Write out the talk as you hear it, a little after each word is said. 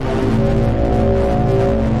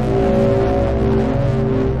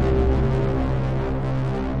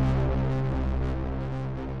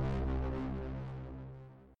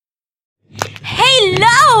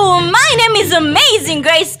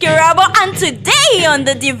Grace Kirabo, and today on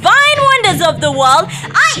the Divine Wonders of the World,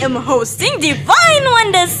 I am hosting Divine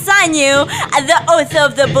Wonders Sanyu, the author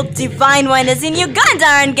of the book Divine Wonders in Uganda.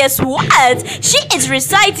 And guess what? She is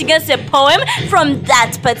reciting us a poem from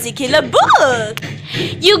that particular book.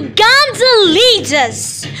 Uganda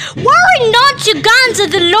Leaders. Worry not, Uganda,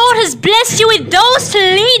 the Lord has blessed you with those to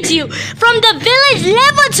lead you from the village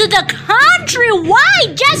level to the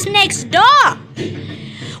countrywide just next door.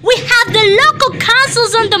 We have the local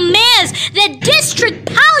councils and the mayors, the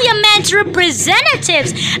district parliament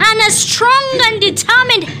representatives, and a strong and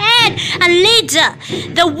determined head and leader,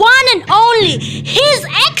 the one and only, His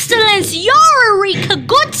Excellency Yoweri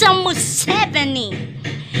Kaguta Museveni.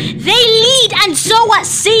 They lead and sow a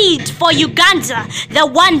seed for Uganda, the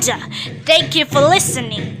wonder. Thank you for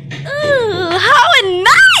listening. Ooh, how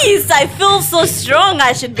nice! I feel so strong.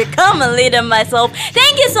 I should become a leader myself.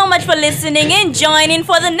 Thank you so much for listening and joining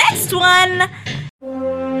for the next one.